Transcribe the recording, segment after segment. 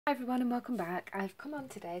Hi everyone and welcome back. I've come on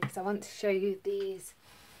today because I want to show you these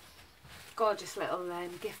gorgeous little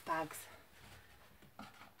gift bags.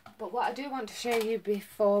 But what I do want to show you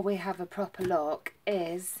before we have a proper look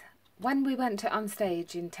is when we went to On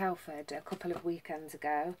Stage in Telford a couple of weekends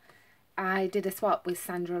ago, I did a swap with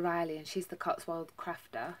Sandra Riley, and she's the Cotswold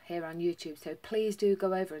Crafter here on YouTube, so please do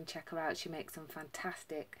go over and check her out. She makes some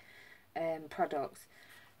fantastic products.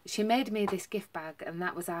 She made me this gift bag and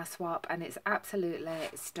that was our swap, and it's absolutely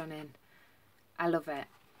stunning. I love it.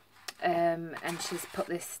 And she's put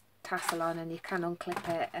this tassel on and you can unclip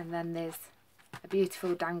it, and then there's a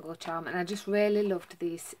beautiful dangle charm, and I just really loved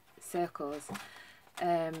these circles.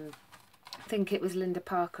 I think it was Linda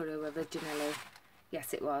Parker who originally,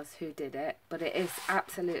 yes it was, who did it, but it is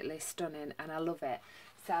absolutely stunning and I love it.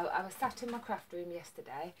 So I was sat in my craft room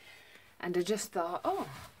yesterday and I just thought, oh,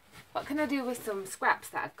 what can I do with some scraps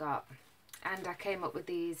that I've got? And I came up with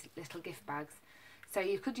these little gift bags. So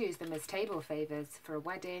you could use them as table favours for a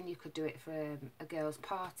wedding, you could do it for a girl's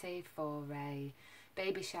party, for a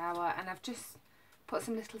baby shower, and I've just put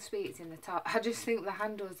some little sweets in the top. I just think the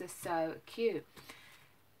handles are so cute.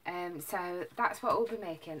 So that's what we'll be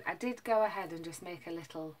making. I did go ahead and just make a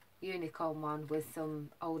little unicorn one with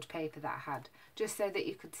some old paper that I had, just so that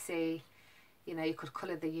you could see, you know, you could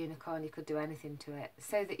colour the unicorn, you could do anything to it,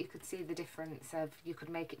 so that you could see the difference of, you could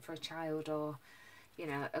make it for a child or, you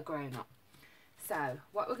know, a grown-up. So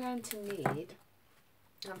what we're going to need,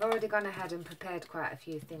 I've already gone ahead and prepared quite a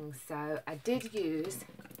few things. So I did use,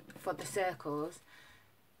 for the circles,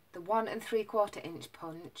 the 1 3/4 inch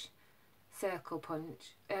punch, circle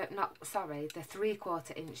punch, the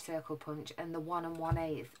 3/4 inch circle punch, and the 1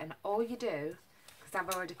 1/8. And all you do, because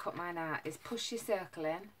I've already cut mine out, is push your circle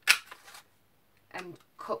in and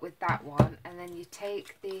cut with that one, and then you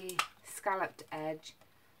take the scalloped edge,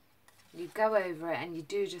 you go over it, and you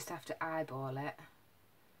do just have to eyeball it,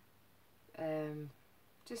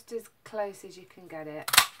 just as close as you can get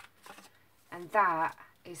it, and that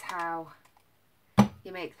is how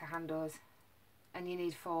you make the handles, and you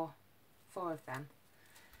need four of them.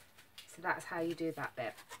 So that's how you do that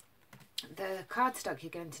bit. The cardstock you're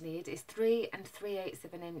going to need is 3 3/8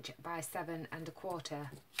 of an inch by 7 1/4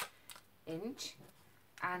 inch,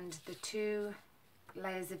 and the 2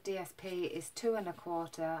 layers of DSP is 2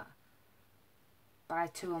 1/4 by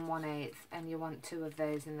 2 1/8, and you want 2 of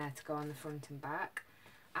those in there to go on the front and back.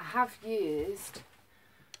 I have used,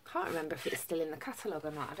 can't remember if it's still in the catalogue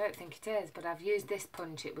or not, I don't think it is, but I've used this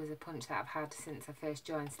punch. It was a punch that I've had since I first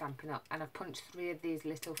joined Stampin' Up, and I've punched 3 of these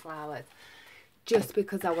little flowers just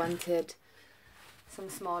because I wanted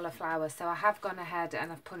some smaller flowers. So I have gone ahead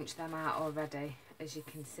and I've punched them out already, as you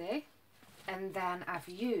can see. And then I've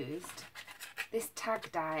used this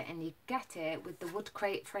tag die, and you get it with the wood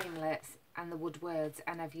crate framelits and the wood words,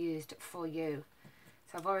 and I've used "For You."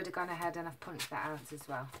 So I've already gone ahead and I've punched that out as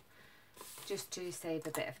well, just to save a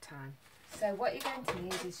bit of time. So what you're going to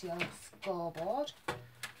need is your scoreboard, and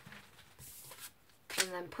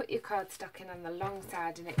then put your cardstock in on the long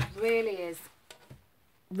side, and it really is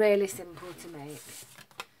really simple to make.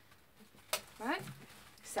 Right,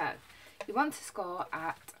 so you want to score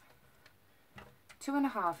at 2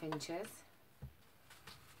 1/2 inches,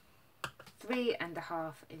 3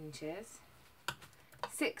 1/2 inches,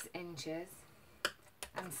 6 inches,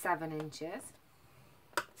 and 7 inches,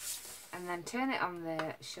 and then turn it on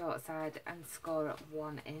the short side and score at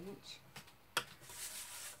 1 inch,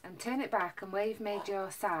 and turn it back, and where you've made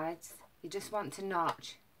your sides you just want to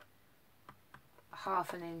notch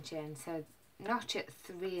 1/2 inch in, so notch at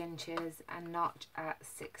 3 inches and notch at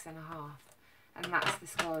 6 1/2, and that's the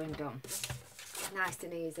scoring done. Nice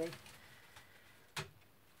and easy.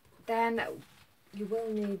 Then you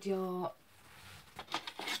will need your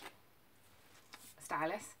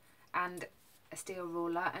stylus and a steel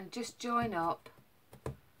ruler, and just join up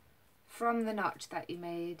from the notch that you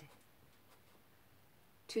made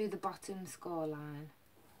to the bottom score line,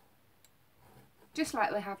 just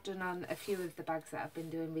like we have done on a few of the bags that I've been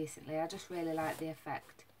doing recently. I just really like the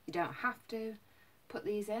effect. You don't have to put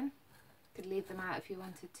these in, you could leave them out if you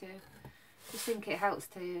wanted to. Just think it helps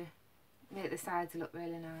to make the sides look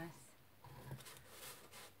really nice.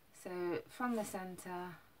 So from the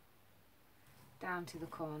centre down to the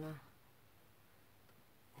corner,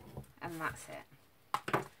 and that's it.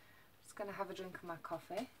 Just going to have a drink of my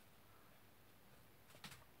coffee.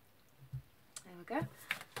 There we go.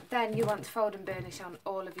 Then you want to fold and burnish on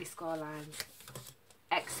all of your score lines,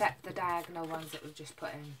 except the diagonal ones that we've just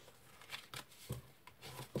put in.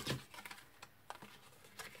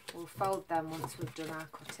 We'll fold them once we've done our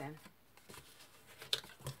cutting.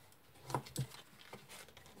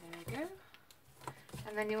 There we go.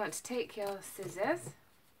 And then you want to take your scissors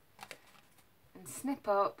snip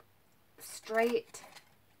up, straight,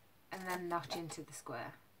 and then notch into the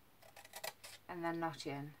square, and then notch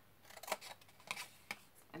in.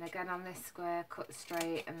 And again on this square, cut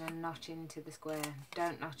straight and then notch into the square.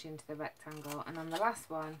 Don't notch into the rectangle. And on the last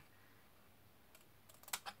one,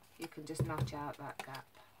 you can just notch out that gap.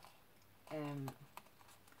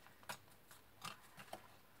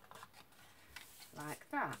 Like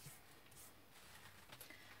that.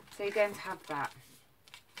 So you're going to have that.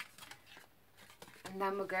 And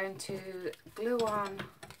then we're going to glue on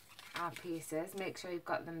our pieces. Make sure you've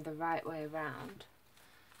got them the right way around.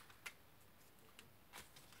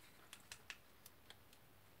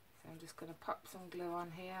 I'm just going to pop some glue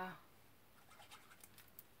on here,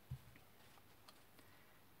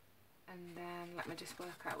 and then let me just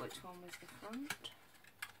work out which one was the front.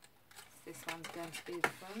 This one's going to be the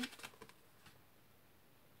front,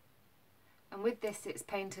 and with this it's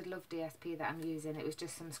Painted Love DSP that I'm using. It was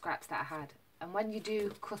just some scraps that I had, and when you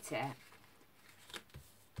do cut it,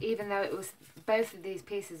 even though it was both of these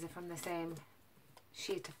pieces are from the same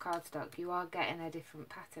sheet of cardstock, you are getting a different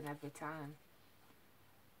pattern every time.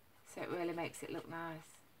 So it really makes it look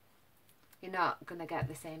nice. You're not going to get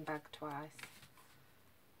the same bag twice.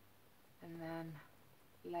 And then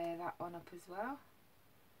layer that one up as well.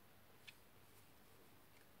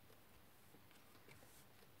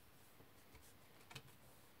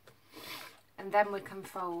 And then we can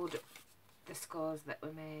fold the scores that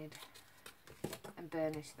we made and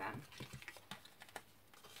burnish them.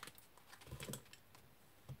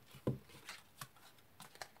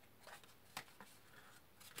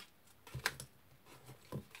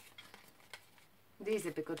 These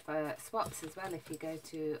would be good for swaps as well if you go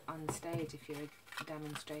to on stage, if you're a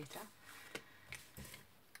demonstrator.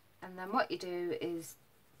 And then what you do is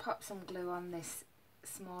pop some glue on this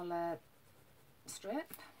smaller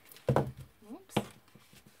strip. Oops.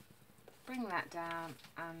 Bring that down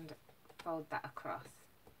and fold that across.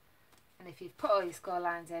 And if you've put all your score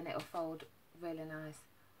lines in, it'll fold really nice.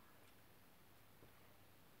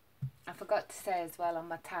 I forgot to say as well, on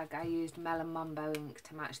my tag I used Melon Mambo ink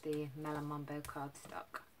to match the Melon Mambo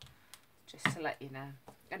cardstock, just to let you know.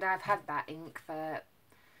 And I've had that ink for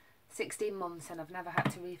 16 months and I've never had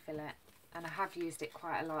to refill it, and I have used it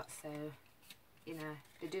quite a lot, so you know,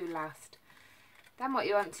 they do last. Then what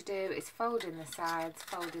you want to do is fold in the sides,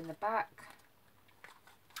 fold in the back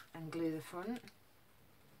and glue the front.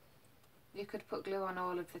 You could put glue on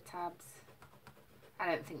all of the tabs. I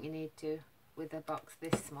don't think you need to with a box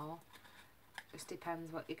this small. Just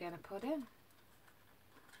depends what you're going to put in.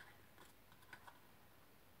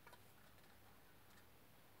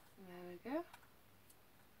 There we go.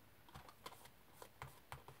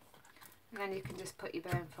 And then you can just put your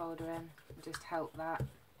bone folder in and just help that.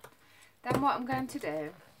 Then what I'm going to do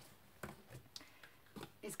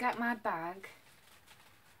is get my bag,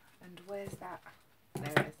 and where's that?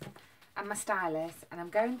 There it is. And my stylus, and I'm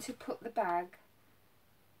going to put the bag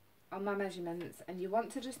on my measurements, and you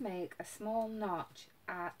want to just make a small notch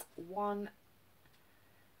at 1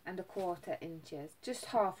 1/4 inches, just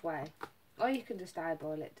halfway, or you can just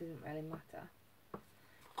eyeball it, doesn't really matter.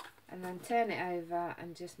 And then turn it over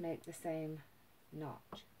and just make the same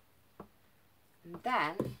notch. And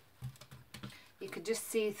then you could just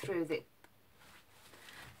see through the,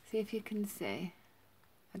 see if you can see,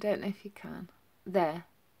 I don't know if you can, there,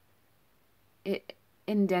 it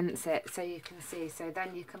indents it so you can see. So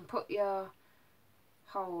then you can put your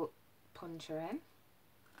hole puncher in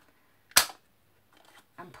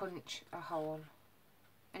and punch a hole,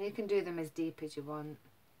 and you can do them as deep as you want.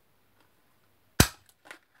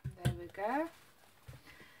 There we go.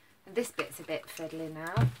 And this bit's a bit fiddly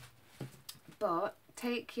now, but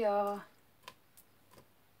take your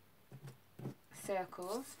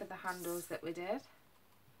circles for the handles that we did,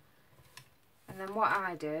 and then what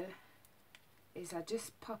I do is I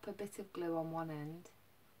just pop a bit of glue on one end,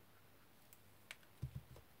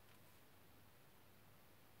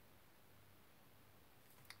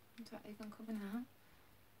 is that even coming out?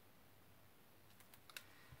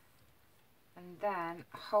 And then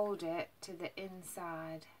hold it to the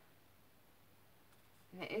inside,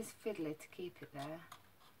 and it is fiddly to keep it there.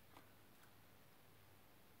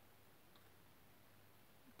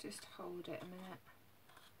 Just hold it a minute.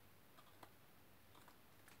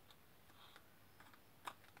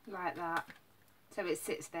 Like that, so it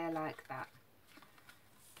sits there like that.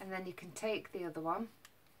 And then you can take the other one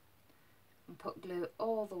and put glue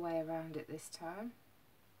all the way around it this time.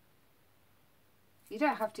 You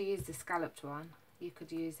don't have to use the scalloped one, you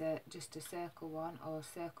could use just a circle one or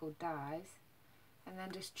circle dies, and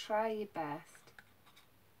then just try your best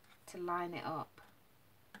to line it up.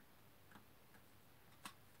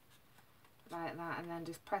 like that, and then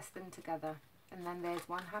just press them together, and then there's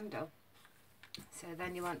one handle. So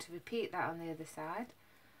then you want to repeat that on the other side.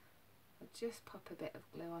 I'll just pop a bit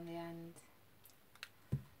of glue on the end.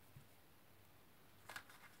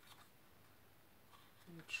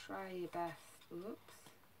 And try your best,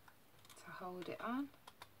 to hold it on.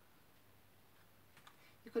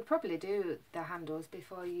 You could probably do the handles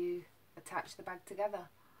before you attach the bag together.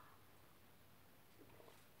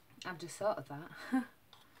 I've just thought of that.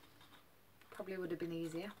 Probably would have been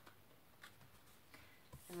easier.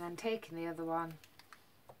 And then taking the other one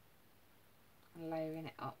and layering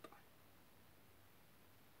it up.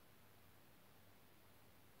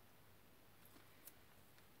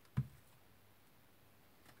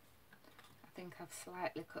 I think I've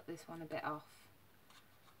slightly cut this one a bit off.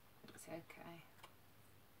 It's okay.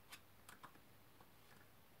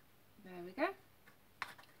 There we go.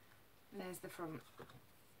 And there's the front.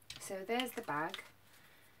 So there's the bag.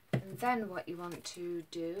 And then what you want to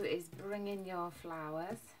do is bring in your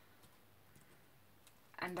flowers.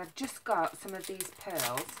 And I've just got some of these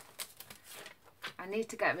pearls. I need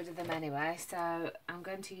to get rid of them anyway, so I'm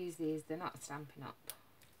going to use these. They're not Stampin' Up.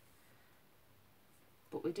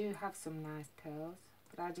 But we do have some nice pearls.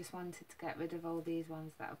 But I just wanted to get rid of all these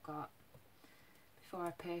ones that I've got before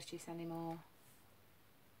I purchase any more.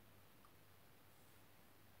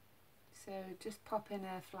 So just pop in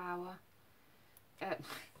a flower, a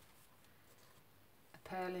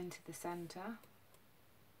pearl into the centre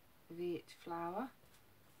of each flower.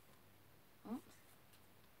 Oops.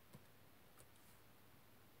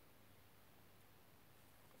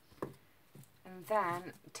 And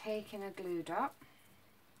then taking a glue dot,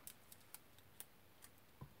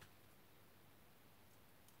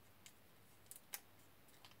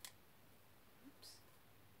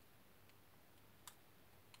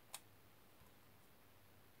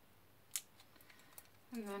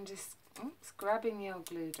 and then just grabbing your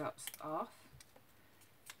glue dots off,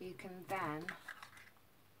 you can then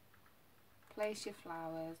place your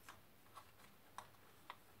flowers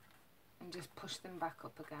and just push them back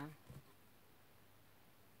up again.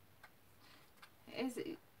 It is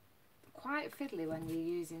quite fiddly when you're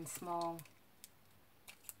using small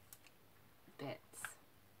bits.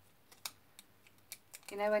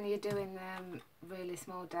 You know, when you're doing really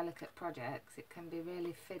small delicate projects, it can be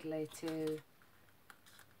really fiddly to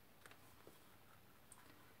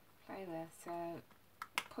play with. So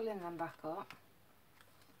pulling them back up,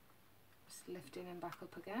 just lifting them back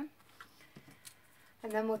up again,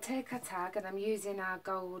 and then we'll take our tag, and I'm using our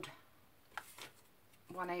gold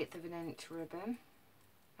 1/8 of an inch ribbon,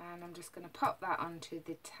 and I'm just going to pop that onto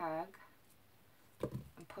the tag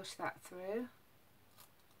and push that through,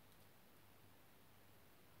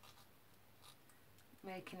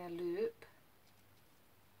 making a loop,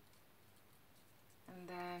 and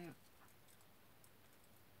then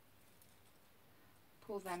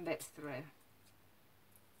pull them bits through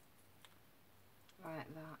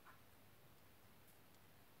like that,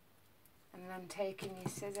 and then taking your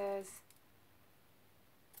scissors,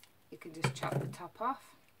 you can just chop the top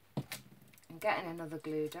off, and getting another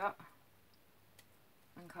glue dot.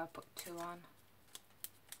 I think I'll put 2 on,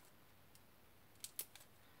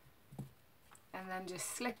 and then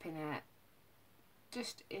just slipping it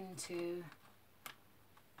just into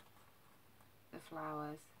the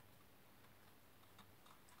flowers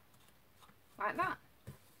like that.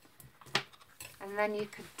 And then you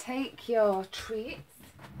could take your treats,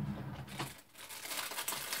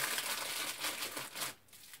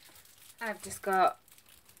 I've just got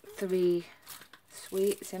 3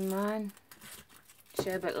 sweets in mine,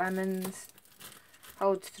 sherbet lemons,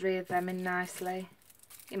 holds 3 of them in nicely.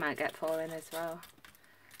 You might get 4 in as well.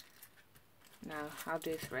 No, I'll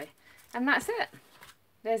do 3. And that's it.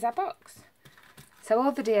 There's our box. So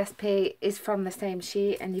all the DSP is from the same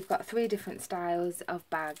sheet, and you've got 3 different styles of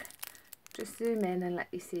bag. Just zoom in and let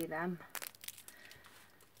you see them.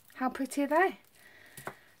 How pretty are they?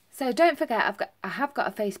 So don't forget, I have got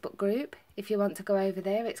a Facebook group. If you want to go over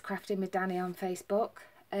there, it's Crafting with Dani on Facebook.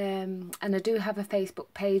 And I do have a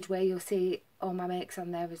Facebook page where you'll see all my makes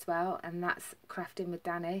on there as well, and that's Crafting with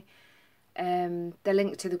Dani. The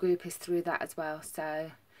link to the group is through that as well.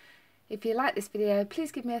 So if you like this video,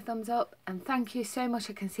 please give me a thumbs up, and thank you so much.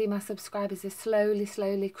 I can see my subscribers are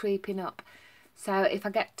slowly creeping up. So if I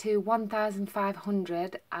get to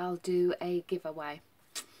 1,500, I'll do a giveaway.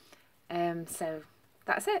 So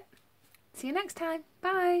that's it. See you next time.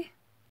 Bye.